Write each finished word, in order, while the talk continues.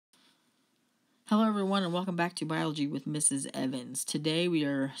Hello everyone and welcome back to Biology with Mrs. Evans. Today we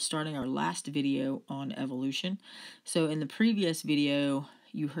are starting our last video on evolution. So in the previous video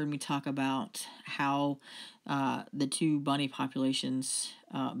you heard me talk about how the two bunny populations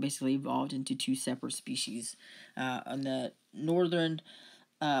basically evolved into two separate species. On the northern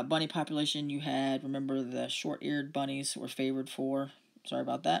bunny population you had, remember, the short-eared bunnies were favored for, sorry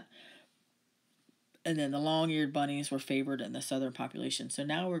about that, and then the long-eared bunnies were favored in the southern population. So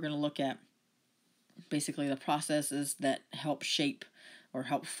now we're going to look at basically the processes that help shape or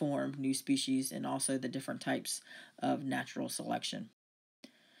help form new species, and also the different types of natural selection.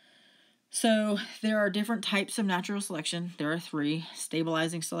 So there are different types of natural selection. There are three: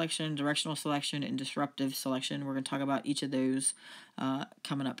 stabilizing selection, directional selection, and disruptive selection. We're going to talk about each of those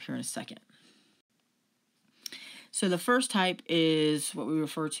coming up here in a second. So the first type is what we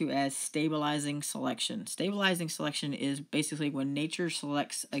refer to as stabilizing selection. Stabilizing selection is basically when nature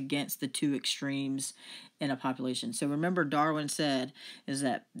selects against the two extremes in a population. So remember, Darwin said is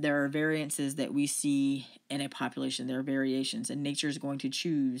that there are variances that we see in a population. There are variations, and nature is going to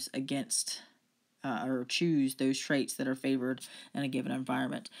choose against or choose those traits that are favored in a given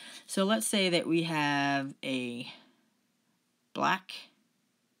environment. So let's say that we have a black,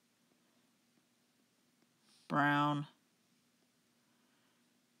 brown,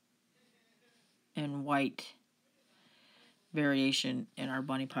 and white variation in our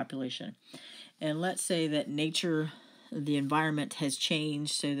bunny population. And let's say that nature, the environment has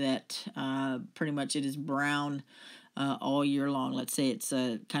changed so that pretty much it is brown all year long. Let's say it's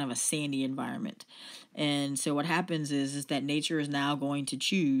a kind of a sandy environment. And so what happens is that nature is now going to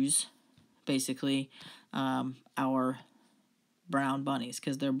choose basically our brown bunnies.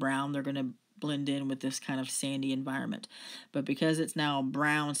 Because they're brown, they're going to blend in with this kind of sandy environment. But because it's now a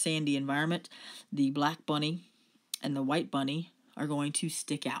brown sandy environment, the black bunny and the white bunny are going to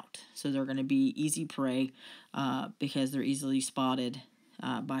stick out. So they're going to be easy prey because they're easily spotted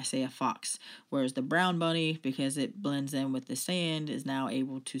by, say, a fox. Whereas the brown bunny, because it blends in with the sand, is now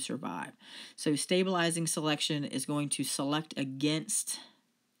able to survive. So stabilizing selection is going to select against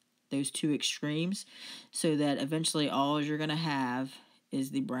those two extremes so that eventually all you're going to have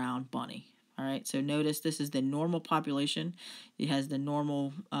is the brown bunny. All right, so notice this is the normal population. It has the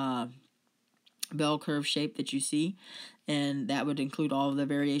normal bell curve shape that you see, and that would include all of the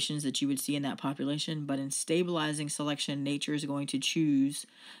variations that you would see in that population. But in stabilizing selection, nature is going to choose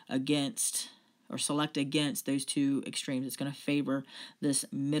against or select against those two extremes. It's going to favor this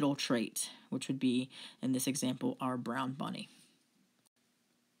middle trait, which would be, in this example, our brown bunny.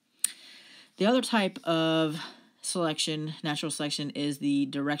 The other type of selection, natural selection, is the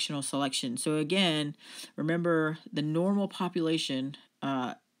directional selection. So again, remember, the normal population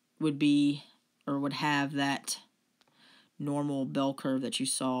would be or would have that normal bell curve that you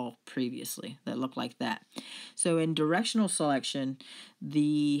saw previously that looked like that. So in directional selection,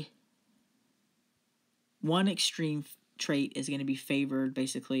 the one extreme trait is going to be favored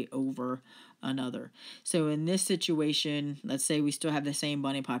basically over another. So in this situation, let's say we still have the same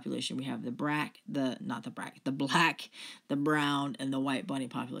bunny population. We have the black, the brown, and the white bunny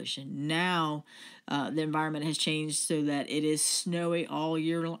population. Now the environment has changed so that it is snowy all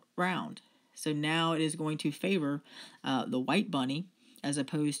year round. So now it is going to favor the white bunny as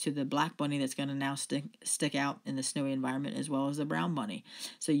opposed to the black bunny that's going to now stick out in the snowy environment, as well as the brown bunny.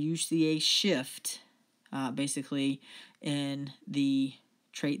 So you see a shift basically in the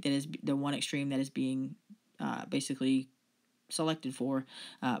trait that is the one extreme that is being basically selected for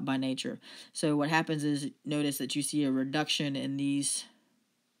by nature. So what happens is, notice that you see a reduction in these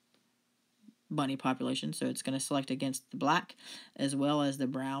bunny populations. So it's going to select against the black as well as the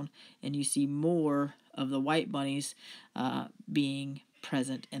brown, and you see more of the white bunnies being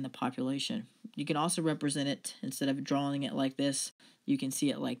present in the population. You can also represent it, instead of drawing it like this, you can see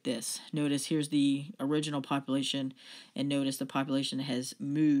it like this. Notice here's the original population, and notice the population has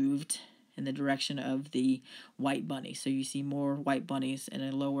moved in the direction of the white bunny. So you see more white bunnies and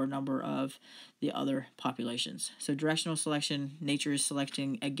a lower number of the other populations. So directional selection, nature is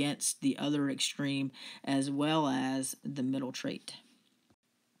selecting against the other extreme as well as the middle trait.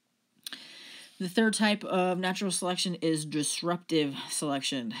 The third type of natural selection is disruptive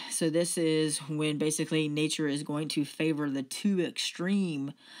selection. So this is when basically nature is going to favor the two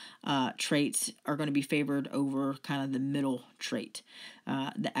extreme traits are going to be favored over kind of the middle trait.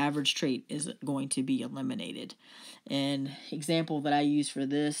 The average trait is going to be eliminated. An example that I use for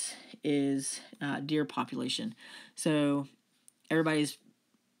this is deer population. So everybody's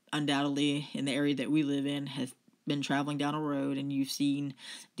undoubtedly in the area that we live in has been traveling down a road and you've seen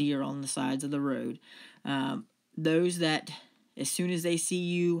deer on the sides of the road. Those that as soon as they see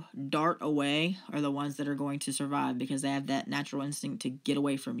you dart away are the ones that are going to survive because they have that natural instinct to get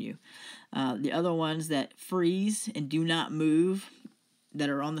away from you. The other ones that freeze and do not move, that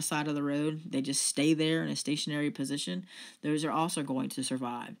are on the side of the road, they just stay there in a stationary position, those are also going to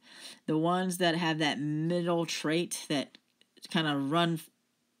survive. The ones that have that middle trait that kind of run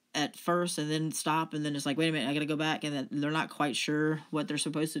at first and then stop and then it's like, wait a minute, I gotta go back, and then they're not quite sure what they're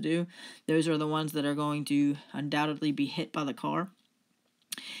supposed to do, those are the ones that are going to undoubtedly be hit by the car.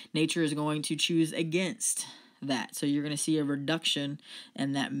 Nature is going to choose against that. So you're going to see a reduction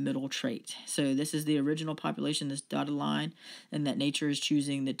in that middle trait. So this is the original population, this dotted line, and that nature is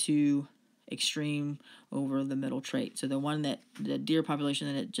choosing the two extreme over the middle trait. So the deer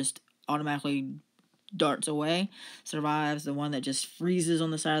population that just automatically darts away survives. The one that just freezes on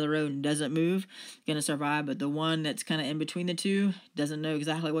the side of the road and doesn't move going to survive. But the one that's kind of in between the two, doesn't know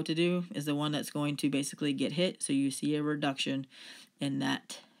exactly what to do, is the one that's going to basically get hit. So you see a reduction in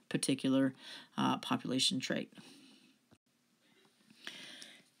that particular population trait.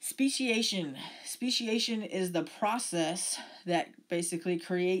 Speciation. Speciation is the process that basically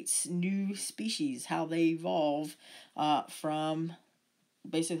creates new species, how they evolve from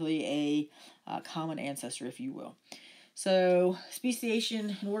basically a common ancestor, if you will. So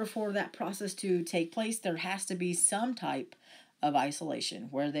speciation, in order for that process to take place, there has to be some type of isolation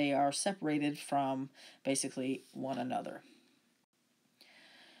where they are separated from basically one another.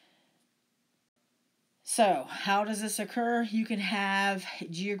 So how does this occur? You can have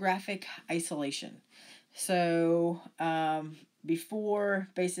geographic isolation. So before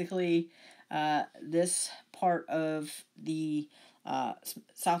basically this part of the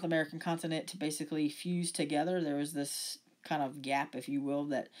South American continent to basically fuse together, there was this kind of gap, if you will,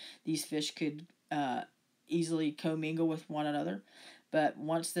 that these fish could easily commingle with one another. But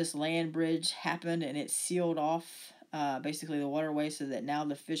once this land bridge happened and it sealed off basically the waterway so that now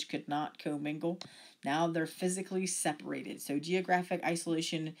the fish could not commingle, now they're physically separated. So geographic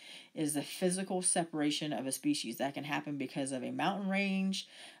isolation is the physical separation of a species. That can happen because of a mountain range,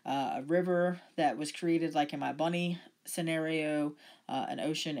 a river that was created like in my bunny scenario, an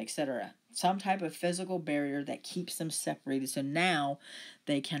ocean, etc. Some type of physical barrier that keeps them separated. So now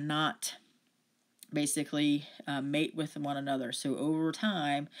they cannot basically mate with one another. So over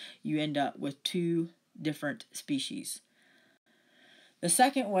time, you end up with two different species. The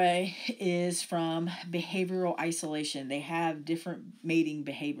second way is from behavioral isolation. They have different mating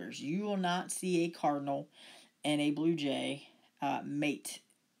behaviors. You will not see a cardinal and a blue jay mate,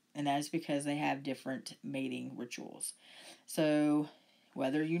 and that is because they have different mating rituals. So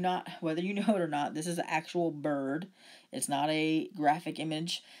whether you know it or not, this is an actual bird. It's not a graphic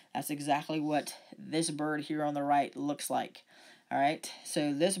image. That's exactly what this bird here on the right looks like. All right,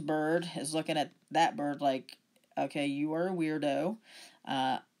 so this bird is looking at that bird like, okay, you are a weirdo.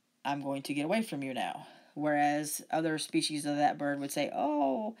 I'm going to get away from you now. Whereas other species of that bird would say,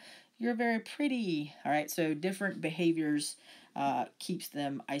 oh, you're very pretty. All right, so different behaviors keeps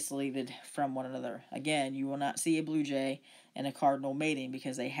them isolated from one another. Again, you will not see a blue jay and a cardinal mating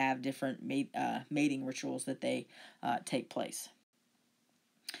because they have different mating rituals that they take place.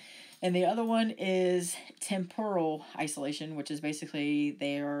 And the other one is temporal isolation, which is basically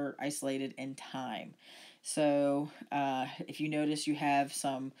they are isolated in time. So if you notice, you have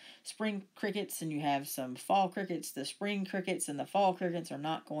some spring crickets and you have some fall crickets. The spring crickets and the fall crickets are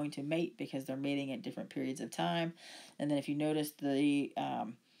not going to mate because they're mating at different periods of time. And then if you notice the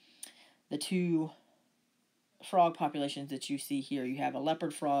two frog populations that you see here, you have a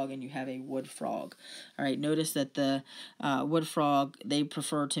leopard frog and you have a wood frog. All right, notice that the wood frog, they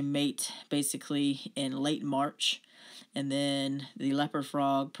prefer to mate basically in late March, and then the leopard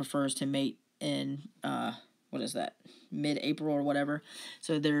frog prefers to mate in mid-April or whatever.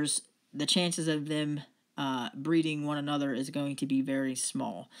 So there's the chances of them breeding one another is going to be very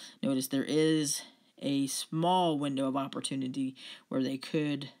small. Notice there is a small window of opportunity where they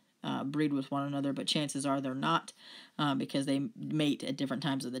could breed with one another, but chances are they're not because they mate at different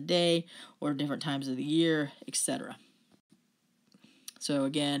times of the day or different times of the year, etc. So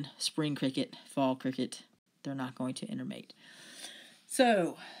again, spring cricket, fall cricket, they're not going to intermate.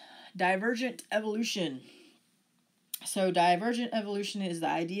 So divergent evolution. So divergent evolution is the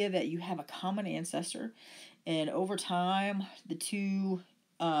idea that you have a common ancestor, and over time the two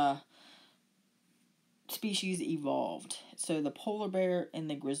species evolved. So the polar bear and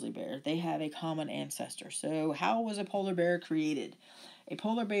the grizzly bear, they have a common ancestor. So how was a polar bear created? A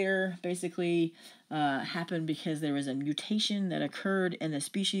polar bear basically happened because there was a mutation that occurred in the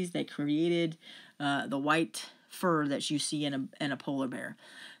species that created the white fur that you see in a polar bear.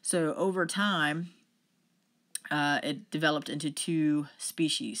 So over time, it developed into two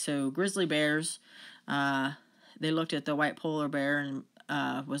species. So grizzly bears, they looked at the white polar bear and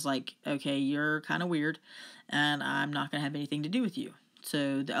was like, okay, you're kind of weird, and I'm not going to have anything to do with you.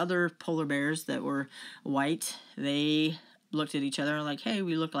 So the other polar bears that were white, they looked at each other and like, hey,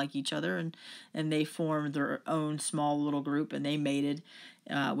 we look like each other, and they formed their own small little group, and they mated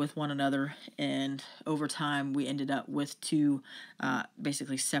with one another, and over time we ended up with two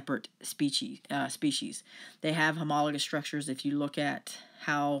basically separate species. They have homologous structures. If you look at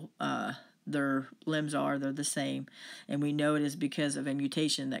how their limbs are, they're the same, and we know it is because of a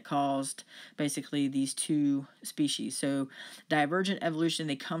mutation that caused basically these two species. So divergent evolution,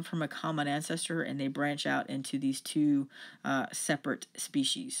 they come from a common ancestor and they branch out into these two separate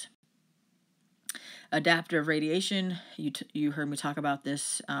species. Adaptive radiation, you heard me talk about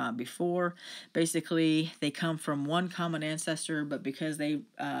this before. Basically, they come from one common ancestor, but because they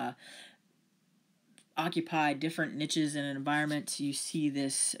occupy different niches in an environment, you see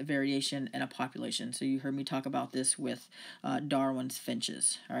this variation in a population. So you heard me talk about this with Darwin's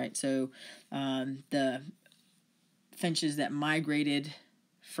finches. All right, so the finches that migrated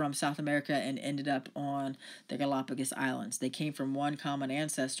from South America and ended up on the Galapagos Islands. They came from one common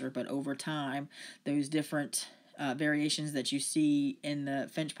ancestor, but over time, those different variations that you see in the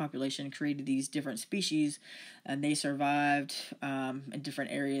finch population created these different species, and they survived in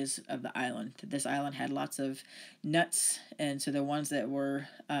different areas of the island. This island had lots of nuts, and so the ones that were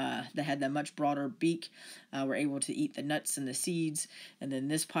that had the much broader beak were able to eat the nuts and the seeds, and then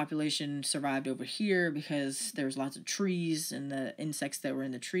this population survived over here because there was lots of trees, and the insects that were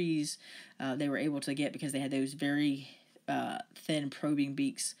in the trees they were able to get because they had those very thin probing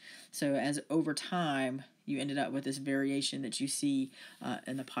beaks. So as over time you ended up with this variation that you see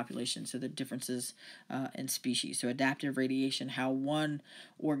in the population, so the differences in species. So adaptive radiation, how one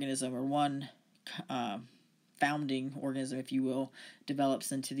organism or one founding organism, if you will,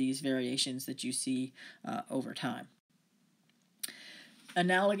 develops into these variations that you see over time.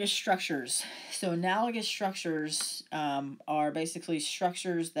 Analogous structures. So analogous structures are basically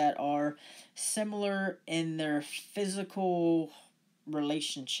structures that are similar in their physical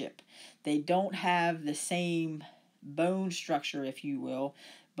relationship. They don't have the same bone structure, if you will,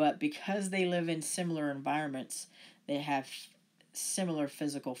 but because they live in similar environments, they have similar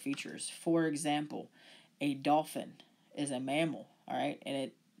physical features. For example, a dolphin is a mammal, all right?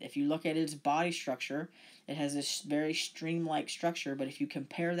 And if you look at its body structure, it has this very stream-like structure, but if you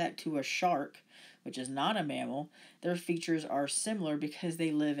compare that to a shark, which is not a mammal, their features are similar because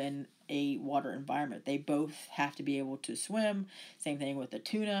they live in a water environment. They both have to be able to swim. Same thing with the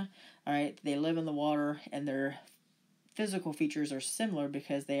tuna. All right, they live in the water, and their physical features are similar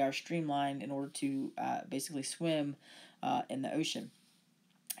because they are streamlined in order to basically swim in the ocean.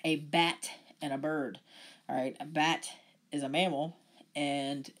 A bat and a bird. All right, a bat is a mammal,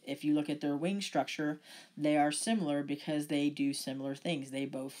 and if you look at their wing structure, they are similar because they do similar things. They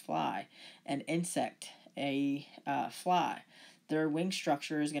both fly. An insect, a fly, their wing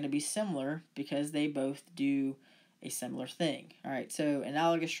structure is going to be similar because they both do a similar thing. All right, so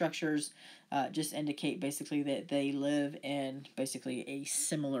analogous structures just indicate basically that they live in basically a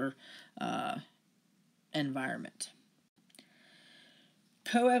similar environment.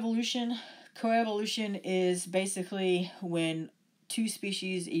 Coevolution. Coevolution is basically when two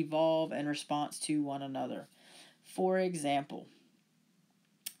species evolve in response to one another. For example,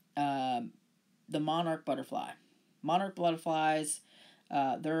 the monarch butterfly. Monarch butterflies,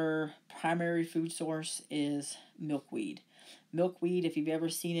 their primary food source is milkweed. Milkweed, if you've ever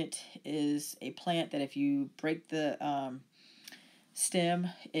seen it, is a plant that if you break the stem,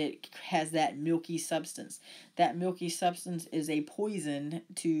 it has that milky substance. That milky substance is a poison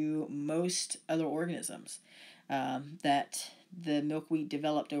to most other organisms that the milkweed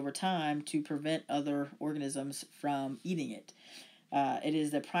developed over time to prevent other organisms from eating it. It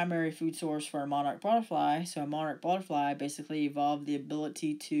is the primary food source for a monarch butterfly, so a monarch butterfly basically evolved the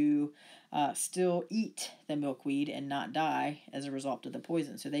ability to still eat the milkweed and not die as a result of the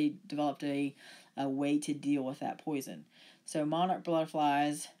poison. So they developed a way to deal with that poison. So monarch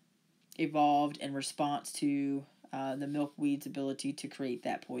butterflies evolved in response to the milkweed's ability to create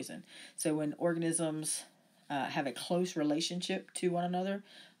that poison. So when organisms have a close relationship to one another,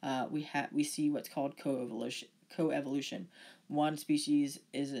 we see what's called coevolution. One species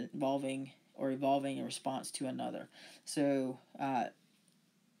is evolving in response to another. So the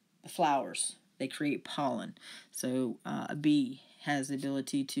flowers, they create pollen. So a bee has the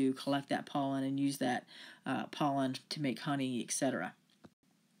ability to collect that pollen and use that pollen to make honey, etc.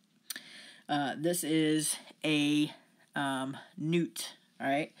 This is a newt. All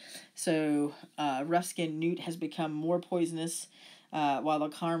right, so rough-skinned newt has become more poisonous, while the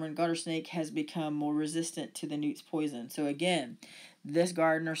common garter snake has become more resistant to the newt's poison. So again, this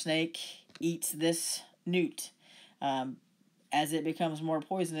gardener snake eats this newt. As it becomes more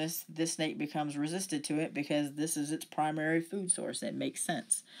poisonous, this snake becomes resistant to it because this is its primary food source. It makes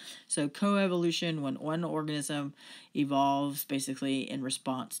sense. So coevolution, when one organism evolves basically in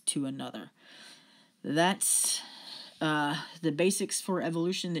response to another. That's the basics for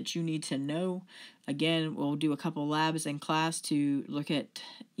evolution that you need to know. Again, we'll do a couple labs in class to look at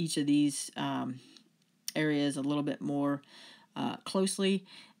each of these areas a little bit more closely.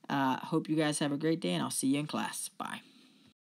 Hope you guys have a great day, and I'll see you in class. Bye.